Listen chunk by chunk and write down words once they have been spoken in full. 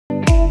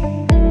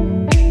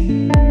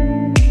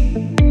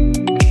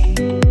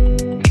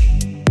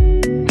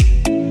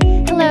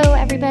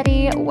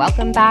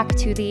welcome back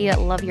to the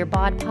Love Your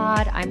Bod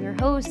Pod. I'm your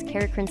host,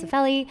 Carrie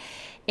Crinzafelli,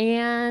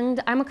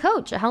 and I'm a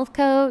coach, a health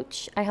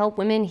coach. I help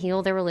women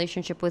heal their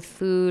relationship with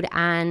food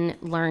and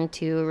learn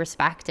to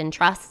respect and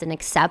trust and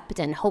accept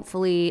and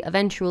hopefully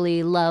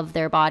eventually love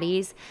their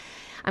bodies.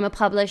 I'm a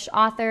published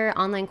author,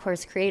 online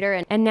course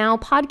creator, and now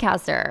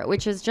podcaster,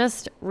 which is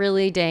just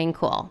really dang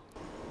cool.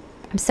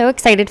 I'm so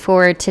excited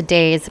for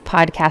today's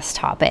podcast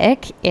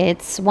topic.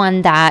 It's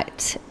one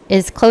that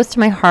is close to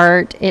my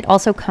heart. It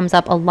also comes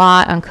up a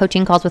lot on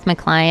coaching calls with my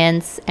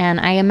clients, and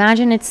I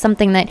imagine it's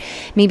something that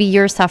maybe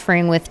you're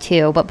suffering with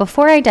too. But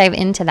before I dive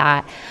into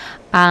that,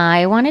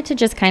 I wanted to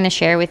just kind of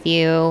share with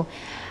you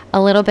a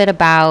little bit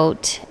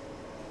about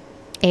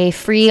a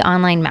free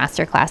online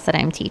masterclass that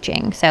I'm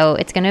teaching. So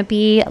it's going to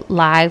be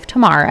live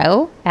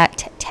tomorrow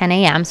at 10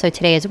 a.m. So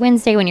today is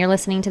Wednesday when you're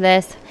listening to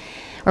this,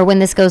 or when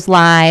this goes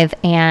live,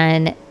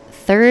 and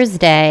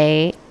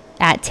Thursday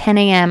at 10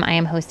 a.m. I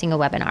am hosting a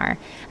webinar.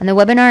 And the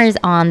webinar is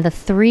on the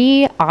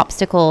 3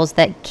 obstacles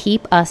that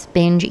keep us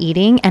binge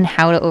eating and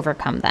how to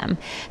overcome them.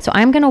 So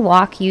I'm going to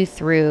walk you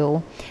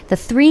through the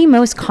 3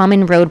 most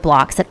common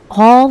roadblocks that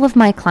all of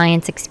my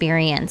clients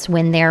experience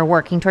when they're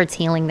working towards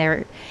healing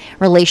their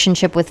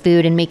relationship with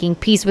food and making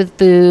peace with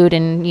food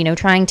and,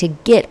 trying to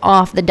get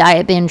off the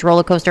diet binge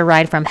roller coaster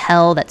ride from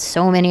hell that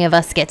so many of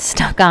us get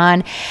stuck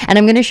on. And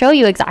I'm going to show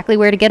you exactly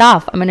where to get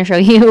off. I'm going to show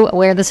you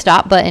where the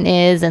stop button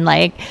is and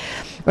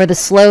or the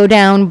slow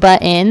down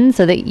button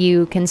so that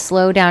you can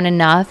slow down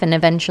enough and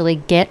eventually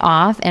get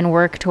off and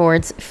work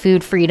towards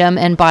food freedom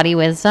and body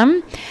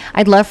wisdom.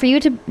 I'd love for you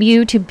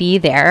to be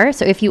there.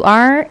 So if you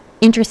are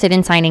interested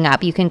in signing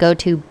up, you can go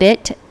to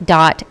bit.ly/end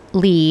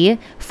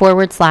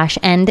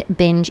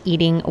binge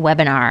eating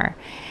webinar.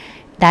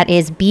 That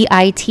is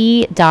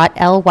bit.ly/end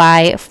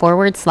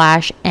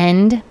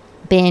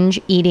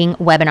binge eating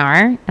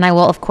webinar. And I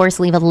will, of course,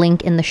 leave a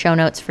link in the show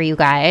notes for you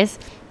guys.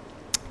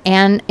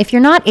 And if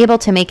you're not able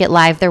to make it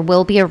live, there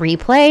will be a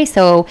replay.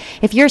 So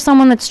if you're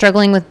someone that's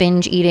struggling with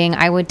binge eating,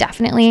 I would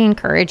definitely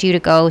encourage you to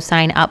go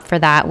sign up for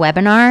that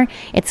webinar.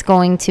 It's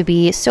going to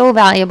be so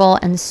valuable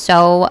and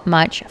so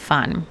much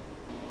fun.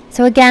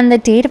 So again, the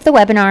date of the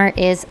webinar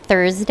is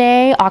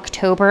Thursday,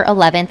 October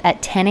 11th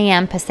at 10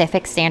 a.m.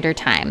 Pacific Standard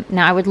Time.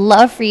 Now, I would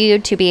love for you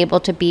to be able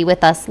to be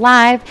with us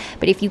live,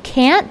 but if you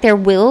can't, there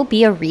will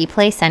be a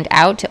replay sent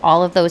out to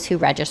all of those who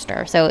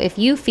register. So if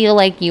you feel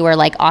like you are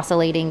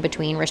oscillating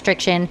between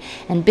restriction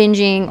and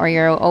binging, or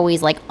you're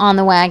always on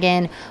the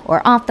wagon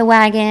or off the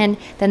wagon,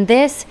 then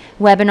this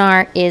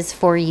webinar is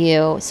for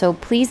you. So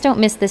please don't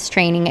miss this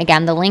training.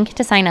 Again, the link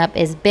to sign up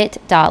is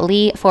bit.ly/end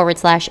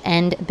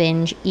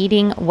binge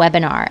eating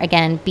webinar.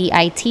 Again,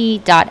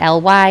 bit.ly/end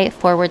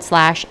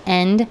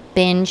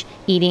binge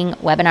eating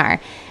webinar.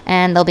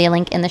 And there'll be a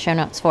link in the show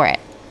notes for it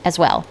as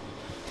well.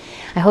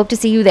 I hope to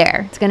see you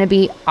there. It's going to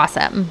be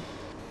awesome.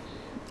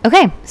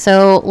 Okay,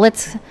 so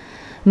let's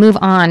move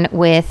on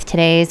with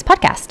today's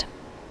podcast.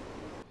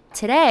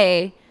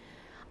 Today,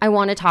 I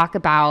want to talk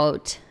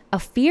about a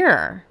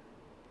fear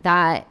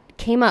that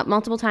came up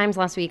multiple times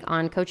last week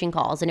on coaching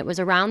calls. And it was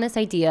around this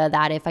idea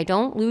that if I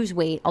don't lose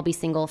weight, I'll be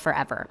single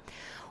forever.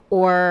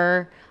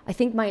 Or I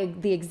think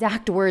the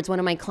exact words one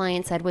of my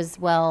clients said was,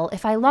 well,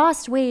 if I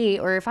lost weight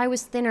or if I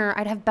was thinner,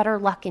 I'd have better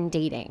luck in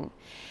dating.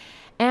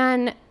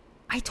 And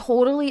I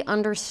totally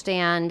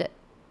understand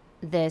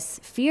this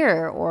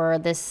fear or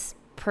this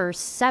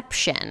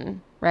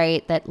perception,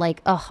 right? That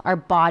our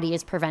body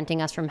is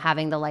preventing us from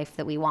having the life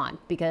that we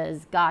want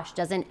because, gosh,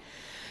 doesn't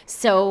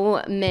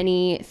so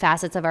many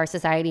facets of our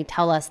society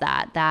tell us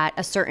that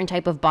a certain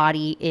type of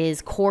body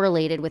is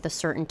correlated with a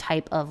certain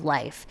type of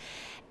life.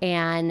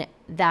 And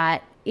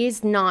that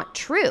is not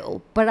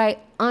true, but I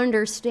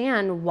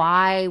understand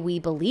why we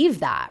believe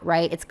that,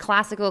 right? It's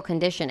classical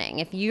conditioning.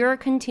 If you're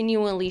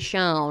continually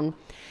shown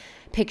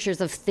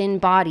pictures of thin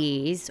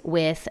bodies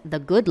with the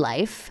good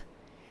life,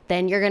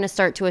 then you're going to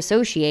start to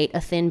associate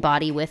a thin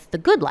body with the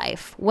good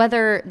life.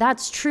 Whether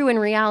that's true in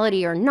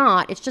reality or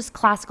not, it's just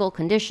classical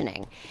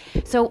conditioning.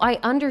 So I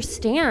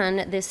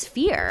understand this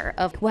fear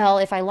of, well,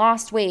 if I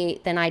lost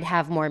weight, then I'd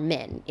have more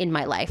men in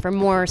my life or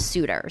more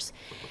suitors.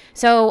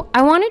 So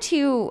I wanted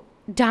to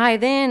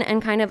dive in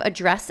and kind of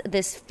address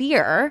this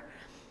fear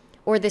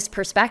or this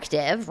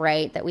perspective,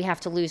 right, that we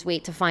have to lose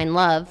weight to find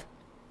love,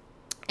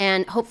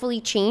 and hopefully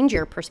change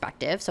your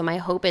perspective. So my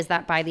hope is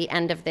that by the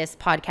end of this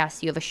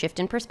podcast, you have a shift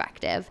in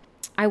perspective.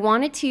 I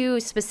wanted to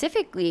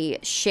specifically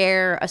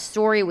share a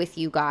story with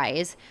you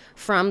guys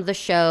from the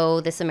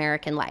show This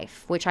American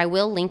Life, which I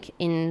will link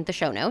in the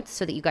show notes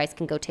so that you guys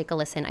can go take a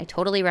listen. I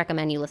totally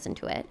recommend you listen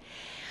to it.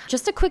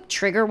 Just a quick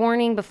trigger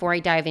warning before I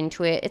dive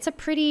into it. It's a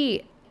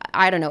pretty,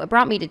 it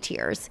brought me to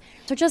tears.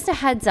 So just a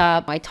heads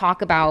up, I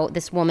talk about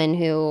this woman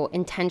who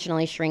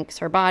intentionally shrinks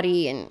her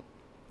body, and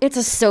it's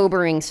a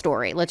sobering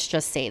story. Let's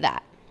just say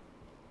that.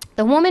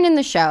 The woman in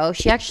the show,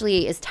 she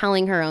actually is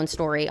telling her own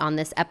story on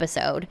this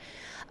episode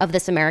of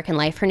This American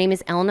Life. Her name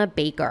is Elna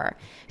Baker.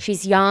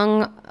 She's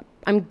young,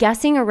 I'm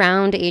guessing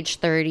around age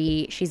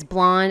 30. She's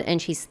blonde and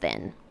she's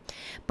thin.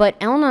 But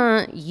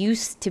Elna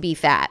used to be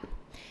fat.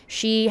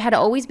 She had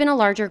always been a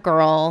larger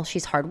girl.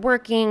 She's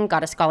hardworking,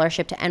 got a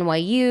scholarship to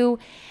NYU,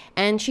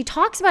 and she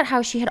talks about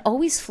how she had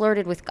always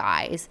flirted with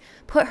guys,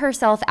 put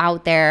herself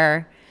out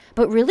there,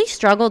 but really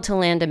struggled to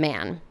land a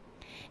man.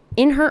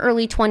 In her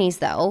early 20s,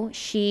 though,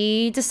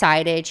 she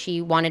decided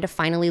she wanted to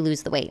finally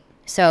lose the weight.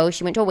 So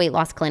she went to a weight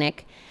loss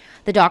clinic.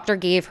 The doctor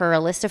gave her a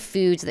list of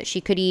foods that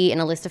she could eat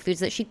and a list of foods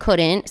that she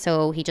couldn't,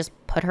 so he just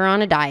put her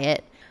on a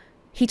diet.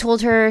 He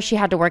told her she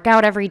had to work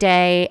out every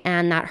day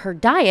and that her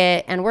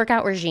diet and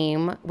workout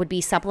regime would be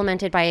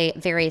supplemented by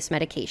various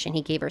medication.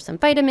 He gave her some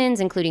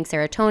vitamins, including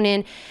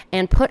serotonin,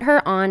 and put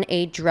her on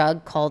a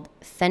drug called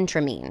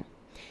phentermine.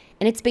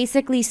 And it's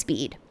basically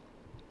speed.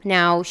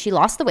 Now, she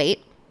lost the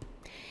weight,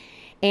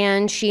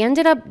 and she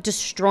ended up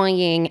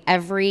destroying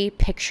every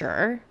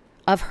picture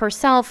of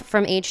herself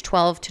from age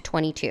 12 to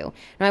 22.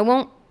 Now, I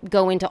won't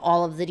go into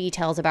all of the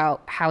details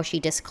about how she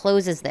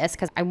discloses this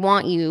because I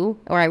want you,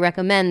 or I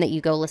recommend that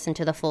you go listen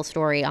to the full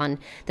story on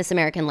This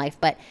American Life.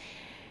 But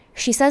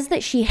she says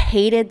that she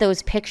hated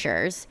those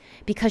pictures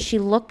because she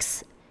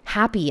looks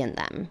happy in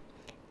them.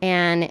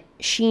 And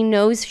she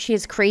knows she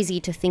is crazy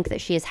to think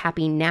that she is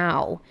happy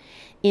now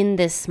in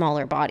this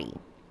smaller body.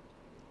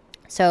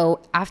 So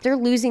after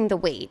losing the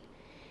weight,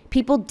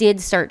 people did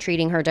start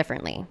treating her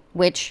differently,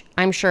 which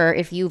I'm sure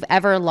if you've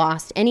ever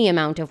lost any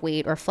amount of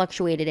weight or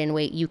fluctuated in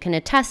weight, you can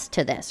attest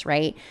to this,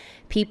 right?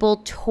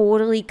 People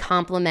totally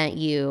compliment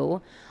you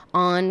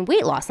on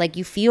weight loss. Like,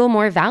 you feel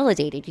more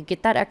validated. You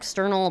get that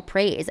external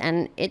praise,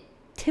 and it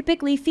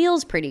typically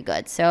feels pretty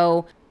good.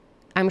 So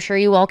I'm sure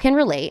you all can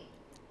relate.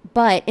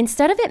 But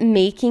instead of it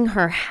making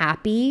her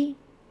happy,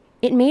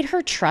 it made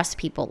her trust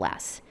people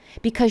less,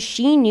 because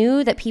she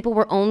knew that people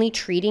were only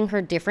treating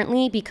her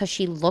differently because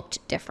she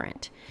looked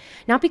different,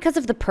 not because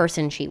of the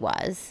person she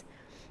was.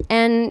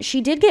 And she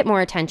did get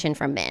more attention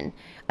from men.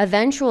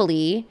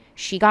 Eventually,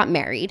 she got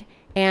married,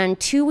 and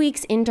 2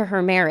 weeks into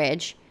her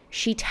marriage,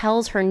 she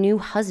tells her new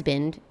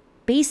husband,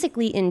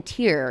 basically in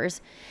tears,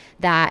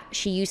 that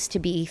she used to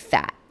be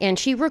fat. And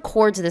she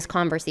records this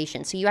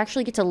conversation, so you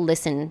actually get to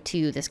listen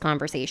to this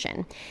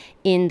conversation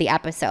in the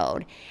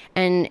episode.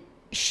 And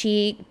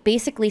she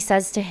basically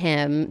says to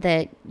him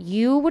that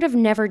you would have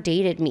never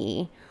dated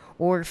me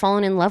or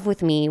fallen in love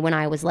with me when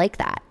I was like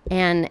that.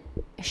 And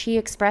she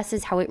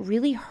expresses how it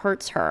really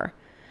hurts her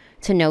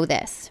to know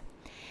this.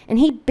 And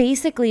he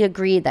basically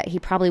agreed that he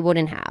probably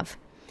wouldn't have.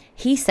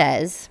 He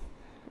says,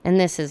 and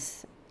this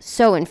is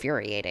so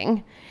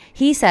infuriating,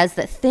 he says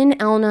that thin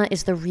Elna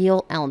is the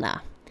real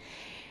Elna.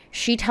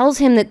 She tells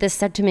him that this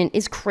sentiment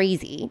is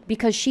crazy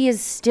because she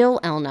is still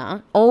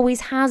Elna,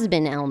 always has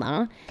been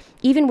Elna,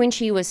 even when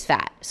she was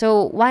fat.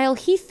 So while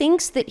he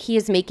thinks that he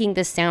is making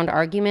this sound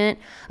argument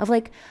of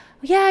like,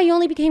 yeah, you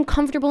only became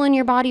comfortable in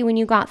your body when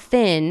you got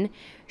thin,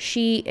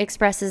 she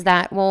expresses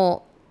that,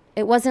 well,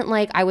 it wasn't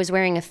like I was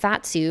wearing a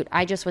fat suit.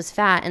 I just was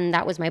fat and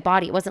that was my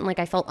body. It wasn't like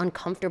I felt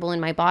uncomfortable in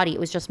my body. It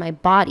was just my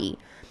body.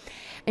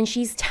 And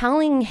she's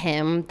telling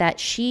him that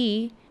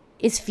she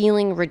is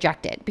feeling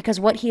rejected because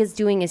what he is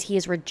doing is he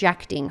is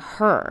rejecting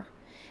her,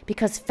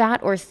 because fat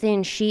or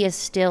thin, she is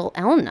still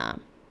Elna.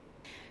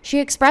 She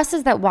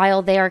expresses that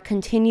while they are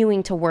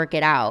continuing to work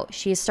it out,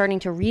 she is starting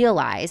to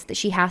realize that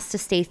she has to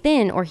stay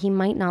thin or he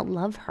might not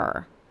love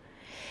her.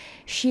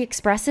 She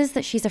expresses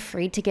that she's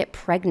afraid to get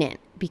pregnant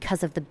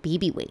because of the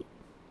baby weight.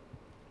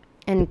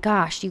 And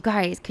gosh, you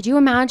guys, could you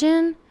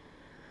imagine?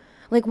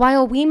 Like,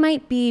 while we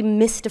might be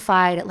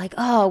mystified at like,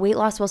 oh, weight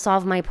loss will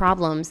solve my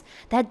problems,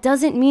 that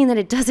doesn't mean that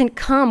it doesn't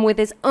come with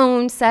its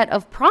own set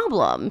of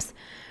problems,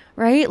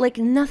 right? Like,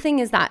 nothing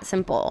is that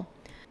simple.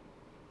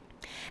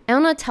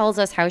 Elna tells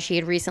us how she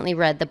had recently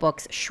read the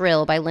books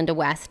Shrill by Linda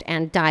West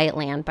and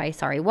Dietland by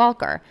Sari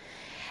Walker.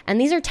 And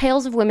these are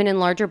tales of women in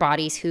larger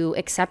bodies who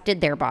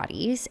accepted their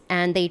bodies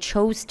and they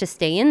chose to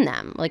stay in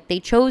them. Like, they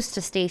chose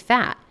to stay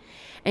fat.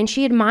 And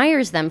she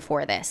admires them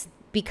for this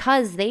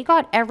because they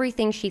got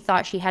everything she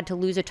thought she had to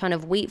lose a ton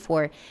of weight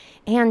for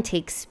and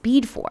take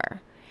speed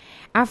for.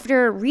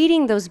 After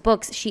reading those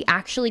books, she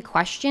actually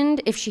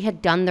questioned if she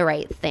had done the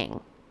right thing.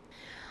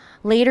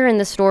 Later in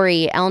the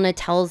story, Elna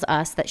tells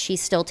us that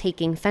she's still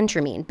taking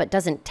phentermine, but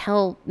doesn't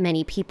tell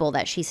many people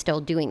that she's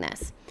still doing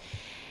this.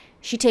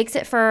 She takes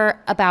it for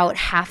about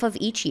half of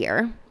each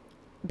year,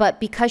 but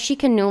because she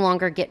can no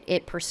longer get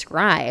it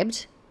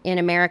prescribed in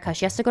America,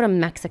 she has to go to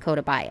Mexico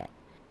to buy it.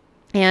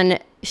 And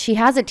she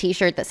has a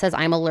t-shirt that says,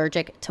 "I'm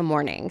allergic to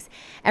mornings."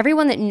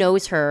 Everyone that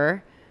knows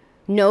her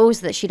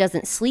knows that she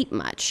doesn't sleep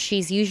much.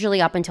 She's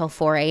usually up until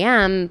 4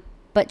 a.m.,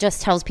 but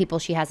just tells people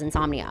she has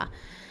insomnia,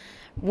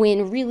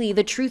 when really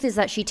the truth is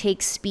that she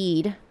takes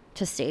speed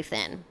to stay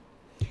thin.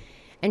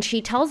 And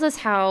she tells us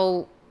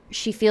how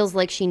she feels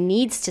like she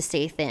needs to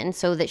stay thin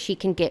so that she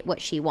can get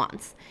what she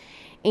wants.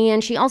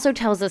 And she also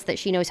tells us that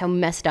she knows how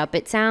messed up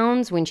it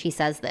sounds when she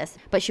says this,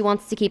 but she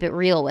wants to keep it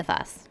real with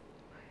us.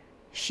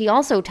 She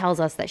also tells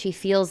us that she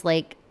feels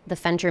like the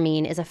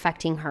phentermine is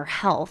affecting her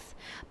health,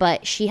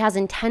 but she has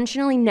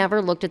intentionally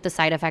never looked at the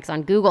side effects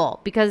on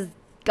Google because,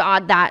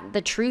 God, that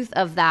the truth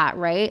of that,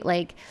 right?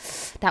 Like,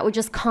 that would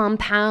just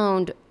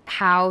compound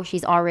how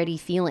she's already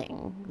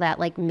feeling, that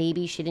like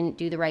maybe she didn't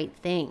do the right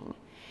thing.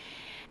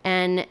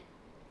 And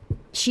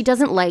she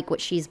doesn't like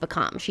what she's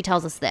become. She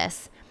tells us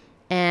this.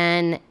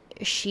 And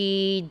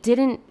she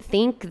didn't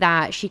think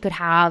that she could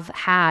have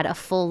had a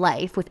full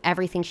life with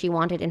everything she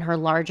wanted in her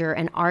larger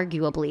and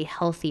arguably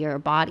healthier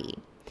body.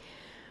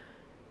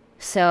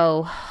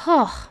 So,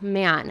 oh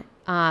man,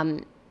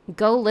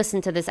 go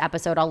listen to this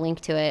episode. I'll link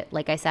to it,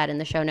 like I said, in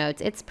the show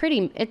notes.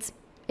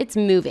 It's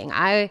moving.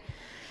 I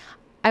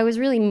was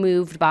really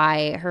moved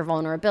by her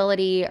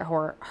vulnerability,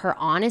 her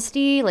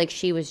honesty. Like,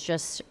 she was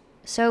just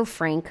so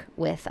frank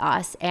with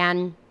us.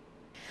 And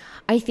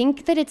I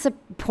think that it's a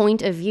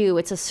point of view.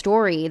 It's a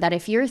story that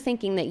if you're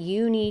thinking that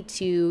you need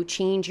to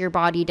change your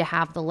body to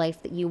have the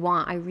life that you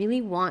want, I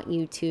really want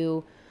you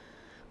to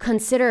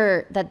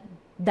consider that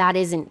that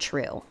isn't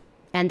true,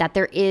 and that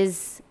there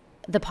is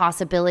the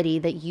possibility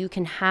that you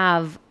can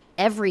have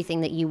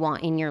everything that you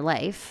want in your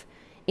life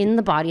in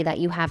the body that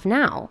you have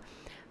now.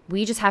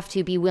 We just have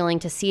to be willing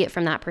to see it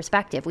from that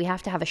perspective. We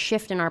have to have a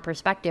shift in our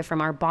perspective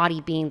from our body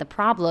being the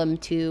problem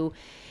to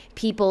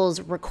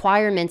people's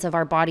requirements of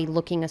our body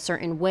looking a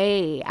certain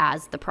way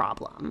as the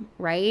problem,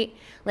 right?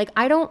 Like,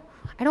 I don't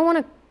want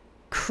to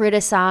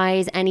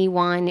criticize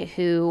anyone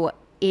who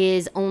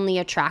is only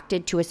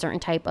attracted to a certain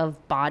type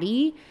of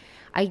body.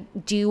 I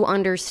do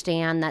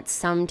understand that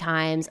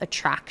sometimes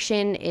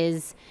attraction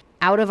is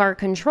out of our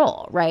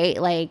control, right?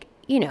 Like,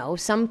 you know,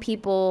 some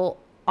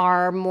people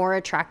are more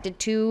attracted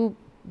to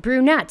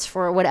brunettes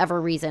for whatever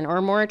reason,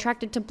 or more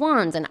attracted to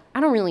blondes, and I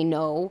don't really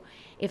know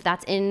if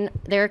that's in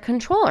their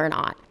control or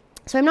not.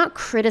 So I'm not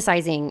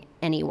criticizing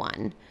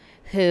anyone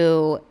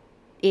who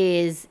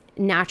is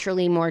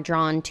naturally more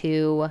drawn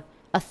to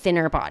a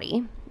thinner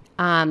body.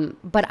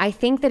 But I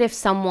think that if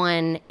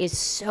someone is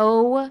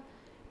so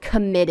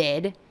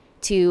committed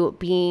to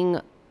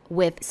being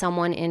with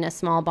someone in a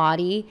small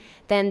body,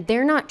 then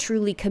they're not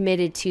truly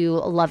committed to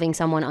loving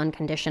someone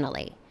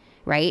unconditionally,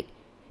 right?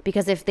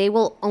 Because if they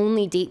will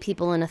only date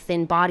people in a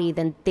thin body,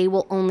 then they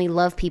will only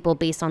love people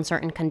based on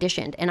certain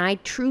conditions. And I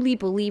truly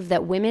believe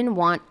that women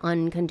want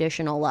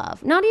unconditional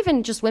love. Not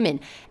even just women,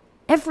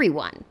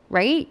 everyone,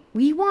 right?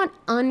 We want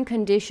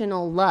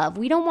unconditional love.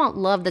 We don't want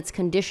love that's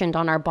conditioned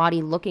on our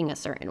body looking a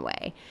certain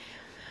way.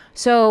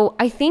 So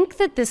I think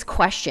that this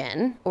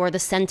question, or the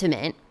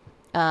sentiment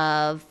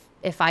of,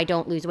 if I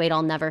don't lose weight,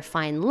 I'll never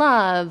find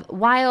love,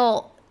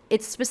 while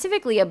it's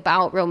specifically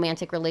about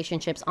romantic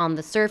relationships on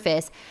the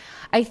surface,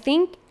 I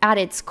think at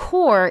its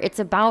core, it's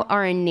about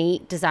our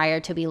innate desire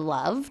to be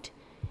loved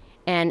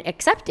and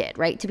accepted,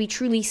 right? To be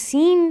truly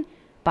seen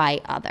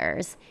by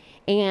others.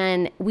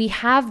 And we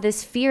have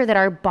this fear that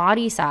our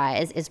body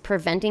size is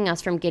preventing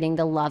us from getting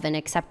the love and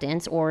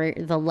acceptance or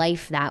the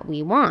life that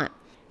we want.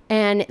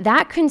 And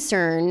that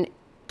concern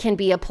can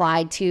be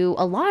applied to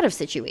a lot of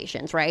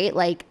situations, right?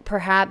 Like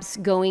perhaps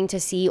going to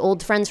see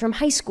old friends from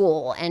high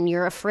school and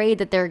you're afraid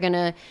that they're going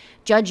to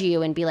judge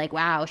you and be like,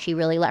 wow, she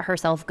really let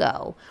herself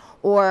go.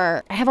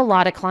 Or I have a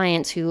lot of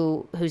clients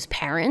whose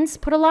parents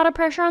put a lot of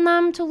pressure on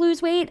them to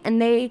lose weight, and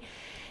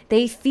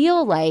they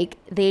feel like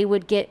they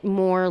would get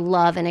more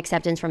love and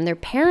acceptance from their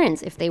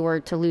parents if they were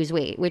to lose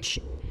weight, which,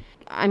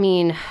 I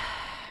mean,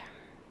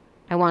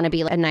 I want to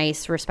be a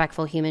nice,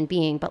 respectful human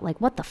being, but like,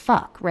 what the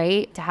fuck,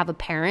 right? To have a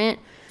parent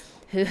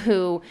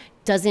who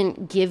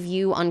doesn't give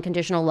you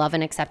unconditional love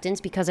and acceptance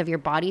because of your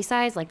body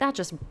size, like that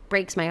just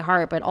breaks my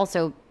heart. But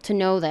also to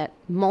know that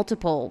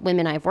multiple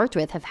women I've worked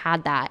with have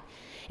had that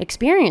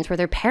experience where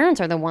their parents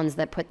are the ones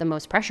that put the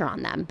most pressure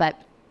on them.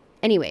 But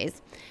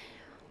anyways,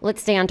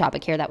 let's stay on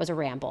topic here. That was a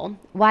ramble.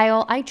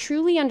 While I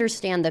truly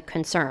understand the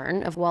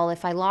concern of, well,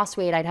 if I lost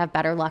weight, I'd have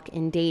better luck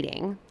in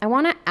dating, I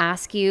want to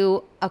ask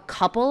you a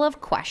couple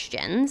of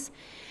questions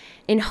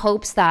in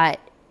hopes that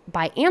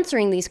by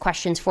answering these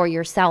questions for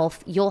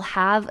yourself, you'll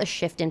have a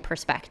shift in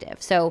perspective.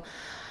 So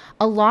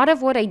a lot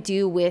of what I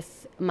do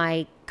with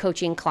my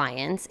coaching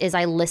clients is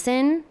I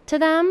listen to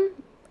them,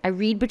 I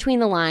read between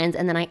the lines,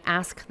 and then I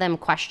ask them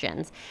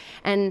questions.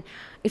 And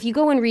if you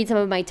go and read some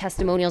of my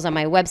testimonials on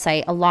my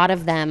website, a lot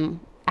of them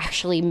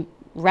actually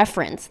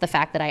reference the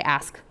fact that I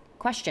ask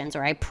questions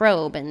or I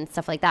probe and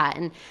stuff like that.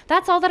 And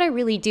that's all that I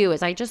really do,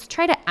 is I just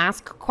try to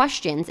ask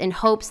questions in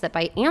hopes that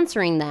by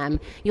answering them,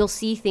 you'll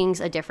see things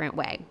a different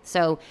way.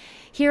 So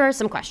here are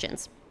some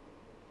questions.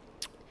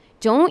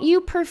 Don't you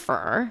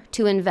prefer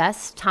to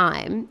invest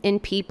time in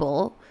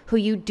people who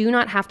you do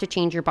not have to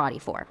change your body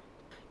for?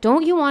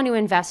 Don't you want to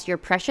invest your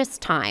precious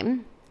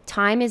time?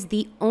 Time is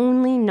the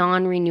only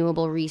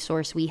non-renewable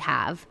resource we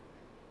have.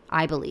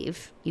 I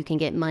believe you can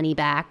get money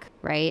back,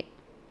 right?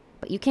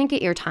 But you can't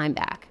get your time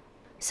back.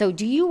 So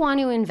do you want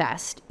to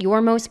invest your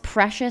most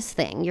precious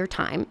thing, your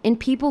time, in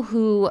people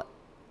who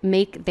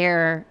make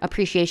their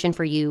appreciation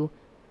for you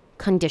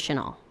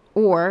conditional?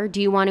 Or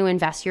do you want to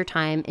invest your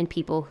time in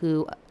people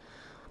who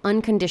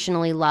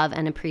unconditionally love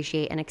and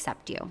appreciate and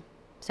accept you?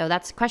 So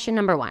that's question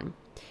number one.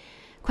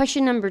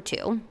 Question number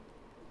two.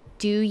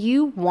 Do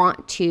you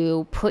want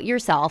to put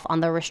yourself on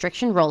the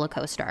restriction roller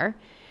coaster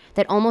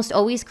that almost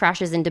always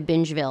crashes into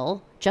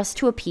Bingeville just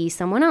to appease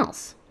someone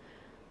else?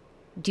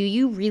 Do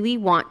you really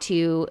want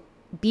to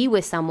be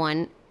with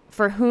someone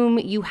for whom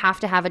you have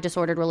to have a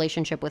disordered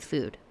relationship with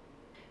food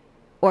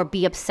or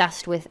be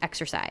obsessed with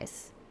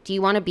exercise? Do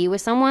you want to be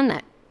with someone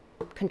that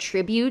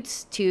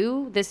contributes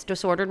to this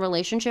disordered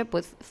relationship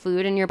with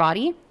food in your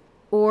body?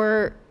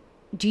 Or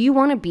do you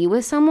want to be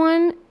with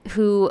someone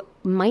who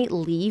might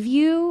leave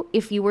you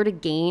if you were to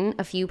gain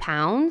a few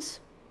pounds?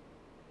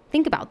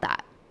 Think about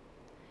that.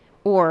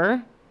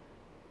 Or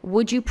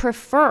would you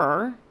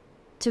prefer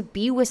to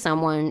be with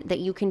someone that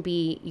you can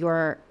be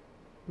your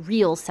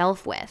real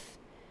self with?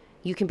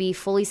 You can be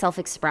fully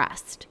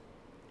self-expressed.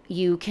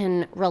 You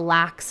can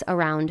relax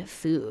around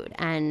food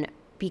and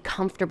be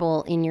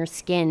comfortable in your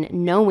skin,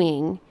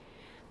 knowing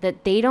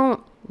that they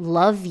don't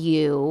love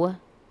you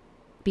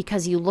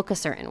because you look a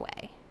certain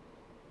way.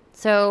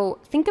 So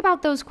think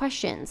about those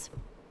questions.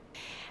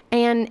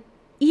 And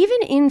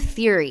even in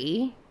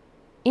theory,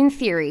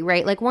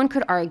 right? Like one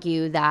could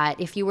argue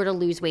that if you were to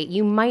lose weight,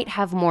 you might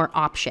have more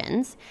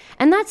options.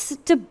 And that's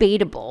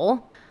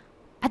debatable.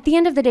 At the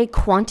end of the day,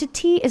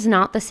 quantity is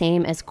not the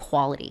same as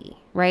quality,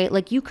 right?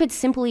 Like you could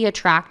simply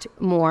attract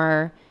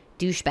more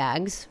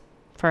douchebags,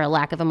 for a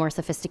lack of a more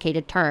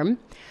sophisticated term,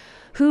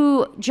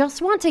 who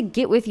just want to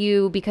get with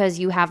you because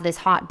you have this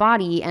hot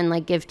body and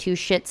like give two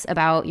shits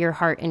about your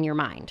heart and your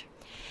mind.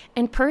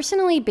 And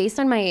personally, based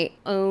on my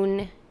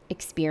own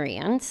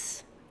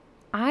experience,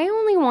 I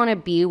only want to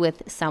be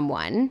with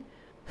someone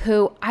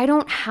who I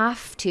don't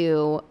have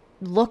to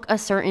look a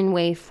certain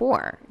way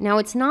for. Now,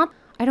 it's not,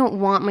 I don't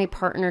want my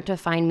partner to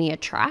find me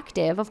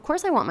attractive. Of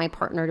course, I want my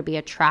partner to be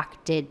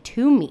attracted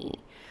to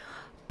me,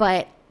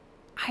 but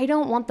I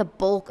don't want the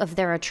bulk of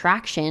their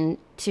attraction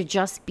to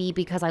just be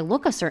because I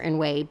look a certain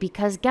way,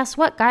 because guess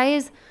what,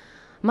 guys?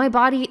 My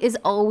body is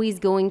always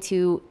going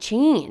to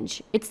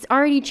change. It's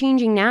already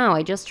changing now.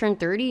 I just turned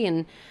 30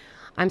 and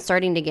I'm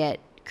starting to get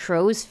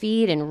crow's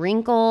feet and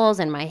wrinkles,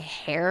 and my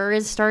hair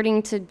is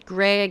starting to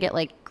gray. I get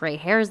like gray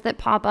hairs that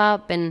pop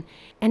up, and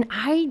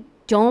I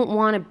don't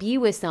want to be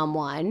with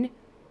someone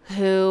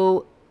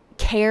who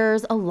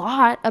cares a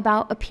lot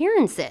about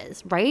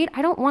appearances, right?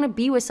 I don't want to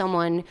be with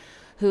someone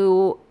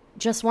who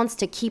just wants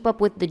to keep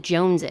up with the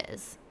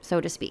Joneses, so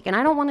to speak. And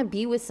I don't want to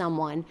be with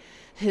someone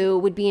who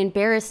would be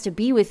embarrassed to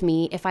be with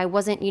me if I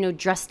wasn't,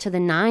 dressed to the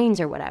nines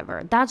or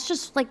whatever. That's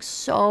just like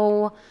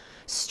so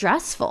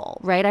stressful,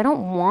 right? I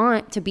don't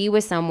want to be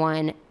with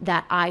someone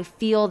that I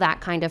feel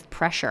that kind of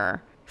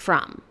pressure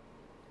from.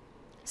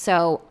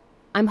 So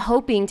I'm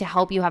hoping to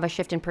help you have a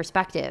shift in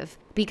perspective,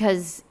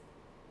 because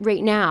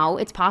right now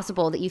it's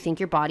possible that you think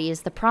your body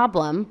is the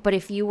problem. But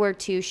if you were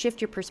to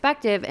shift your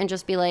perspective and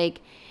just be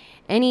like,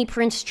 any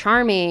Prince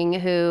Charming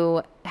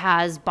who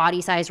has body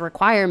size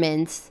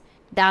requirements,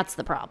 that's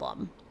the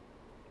problem.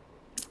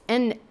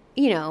 And,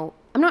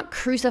 I'm not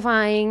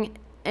crucifying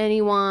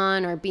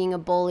anyone or being a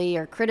bully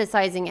or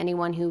criticizing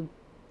anyone who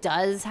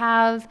does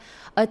have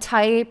a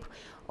type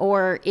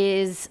or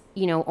is,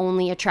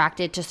 only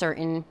attracted to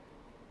certain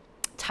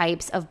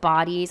types of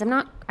bodies.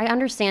 I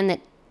understand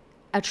that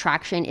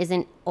attraction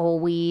isn't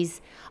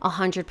always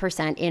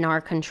 100% in our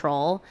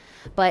control.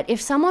 But if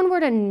someone were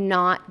to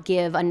not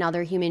give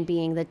another human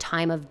being the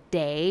time of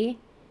day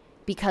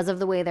because of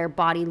the way their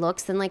body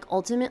looks, then like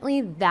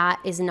ultimately that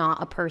is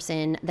not a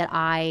person that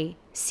I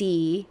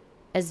see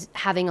as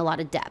having a lot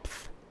of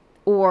depth,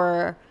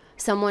 or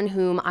someone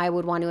whom I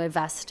would want to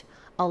invest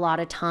a lot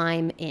of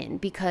time in,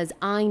 because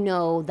I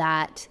know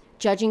that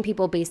judging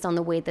people based on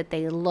the way that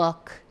they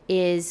look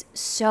is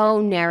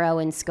so narrow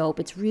in scope.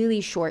 It's really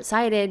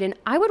short-sighted. And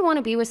I would want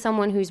to be with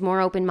someone who's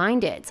more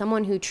open-minded,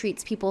 someone who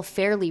treats people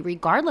fairly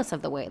regardless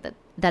of the way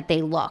that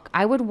they look.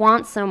 I would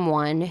want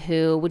someone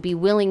who would be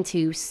willing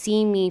to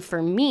see me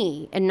for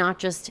me and not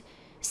just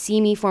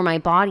see me for my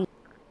body.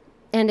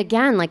 And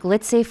again, like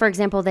let's say, for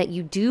example, that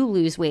you do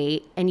lose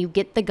weight and you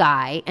get the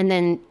guy, and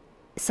then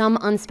some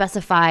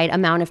unspecified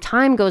amount of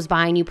time goes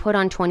by and you put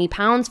on 20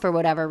 pounds for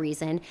whatever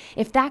reason.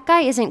 If that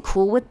guy isn't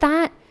cool with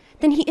that,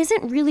 then he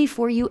isn't really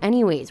for you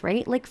anyways,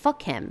 right? Like,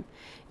 fuck him.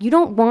 You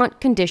don't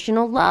want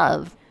conditional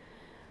love.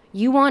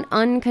 You want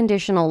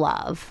unconditional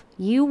love.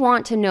 You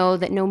want to know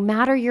that no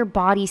matter your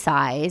body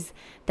size,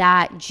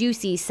 that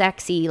juicy,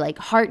 sexy, like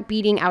heart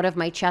beating out of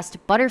my chest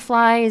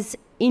butterflies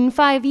in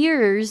 5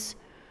 years,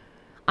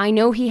 I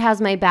know he has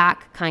my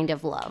back kind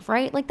of love,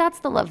 right? Like that's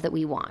the love that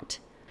we want.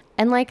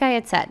 And like I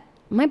had said,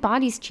 my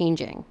body's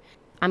changing.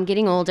 I'm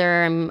getting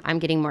older, I'm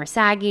getting more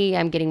saggy,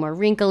 I'm getting more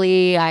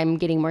wrinkly, I'm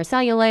getting more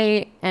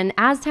cellulite. And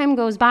as time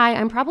goes by,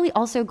 I'm probably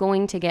also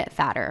going to get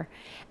fatter.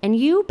 And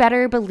you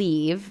better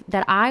believe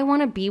that I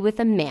want to be with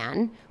a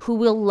man who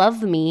will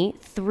love me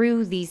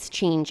through these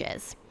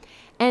changes.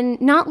 And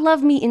not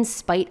love me in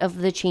spite of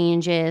the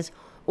changes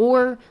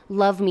or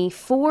love me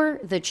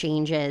for the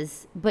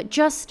changes, but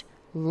just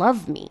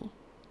love me.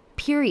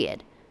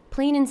 Period.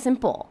 Plain and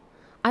simple.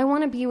 I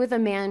want to be with a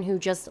man who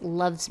just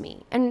loves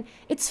me. And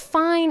it's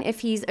fine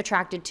if he's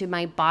attracted to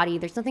my body.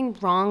 There's nothing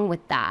wrong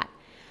with that.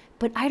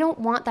 But I don't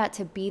want that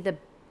to be the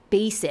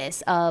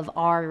basis of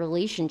our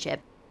relationship.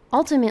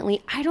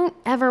 Ultimately, I don't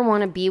ever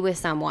want to be with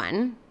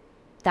someone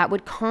that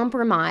would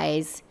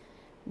compromise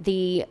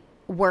the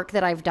work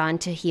that I've done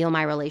to heal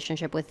my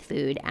relationship with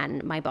food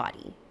and my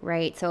body,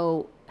 right?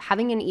 So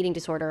having an eating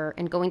disorder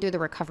and going through the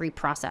recovery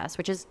process,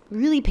 which is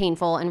really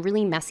painful and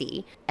really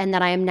messy, and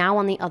that I am now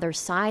on the other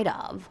side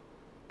of,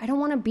 I don't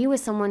want to be with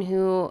someone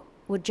who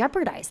would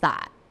jeopardize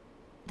that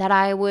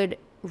I would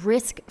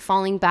risk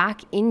falling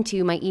back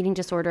into my eating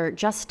disorder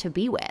just to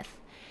be with.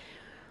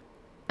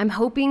 I'm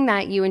hoping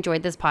that you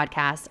enjoyed this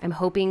podcast. I'm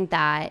hoping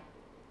that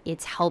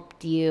it's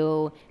helped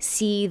you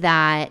see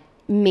that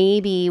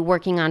maybe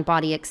working on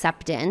body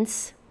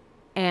acceptance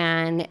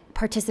and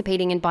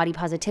participating in body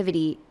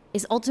positivity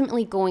is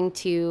ultimately going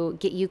to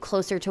get you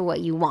closer to what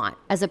you want,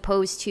 as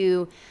opposed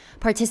to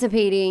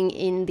participating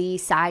in the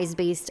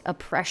size-based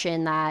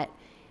oppression that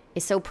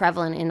is so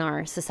prevalent in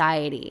our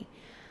society.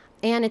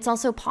 And it's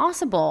also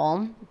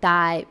possible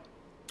that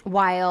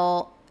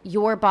while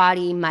your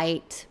body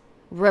might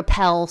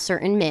repel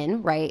certain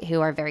men, right,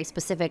 who are very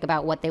specific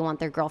about what they want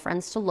their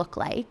girlfriends to look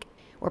like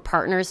or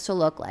partners to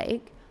look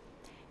like,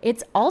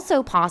 it's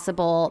also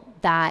possible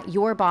that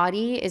your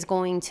body is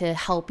going to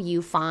help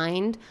you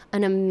find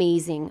an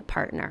amazing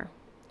partner,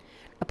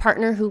 a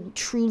partner who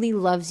truly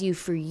loves you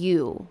for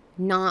you,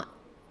 not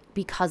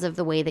because of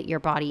the way that your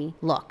body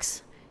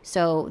looks.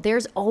 So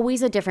there's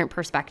always a different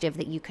perspective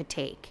that you could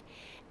take.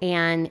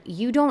 And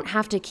you don't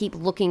have to keep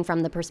looking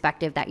from the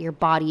perspective that your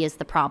body is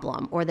the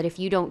problem, or that if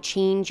you don't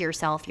change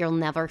yourself, you'll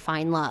never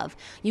find love.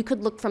 You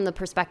could look from the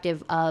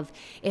perspective of,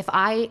 if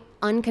I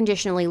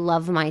unconditionally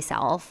love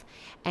myself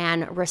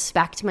and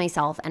respect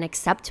myself and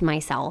accept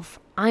myself,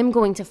 I'm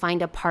going to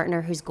find a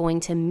partner who's going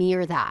to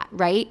mirror that,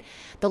 right?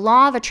 The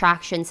law of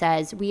attraction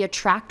says we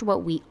attract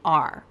what we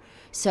are.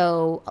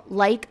 So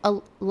like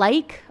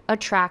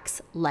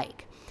attracts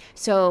like.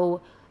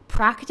 So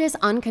practice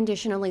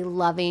unconditionally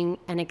loving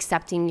and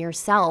accepting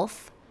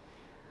yourself,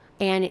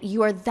 and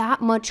you are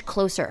that much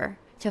closer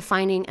to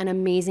finding an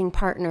amazing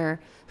partner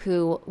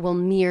who will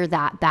mirror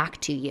that back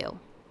to you.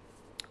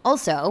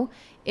 Also,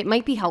 it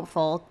might be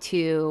helpful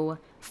to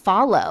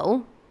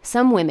follow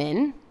some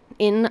women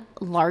in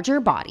larger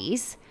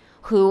bodies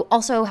who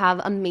also have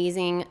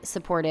amazing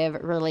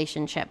supportive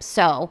relationships.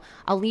 So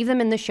I'll leave them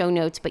in the show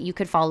notes, but you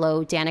could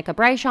follow Danica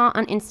Breishaw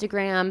on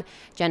Instagram,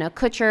 Jenna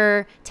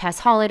Kutcher, Tess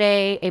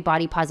Holiday, A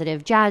Body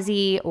Positive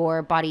Jazzy,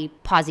 or Body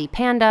Posy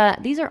Panda.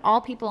 These are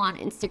all people on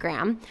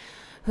Instagram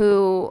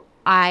who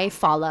I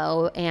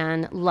follow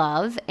and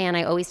love, and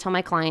I always tell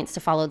my clients to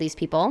follow these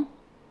people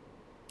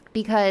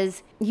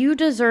because you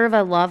deserve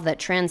a love that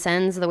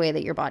transcends the way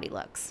that your body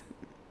looks.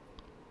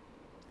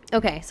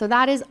 Okay, so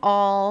that is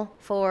all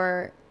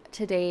for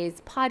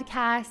today's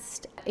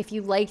podcast. If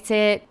you liked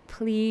it,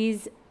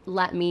 please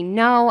let me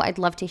know. I'd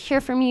love to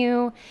hear from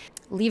you.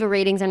 Leave a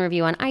ratings and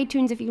review on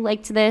iTunes if you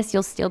liked this.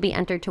 You'll still be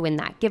entered to win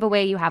that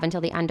giveaway. You have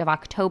until the end of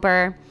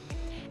October.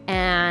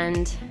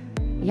 And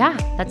yeah,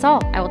 that's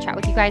all. I will chat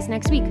with you guys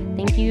next week.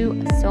 Thank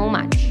you so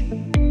much.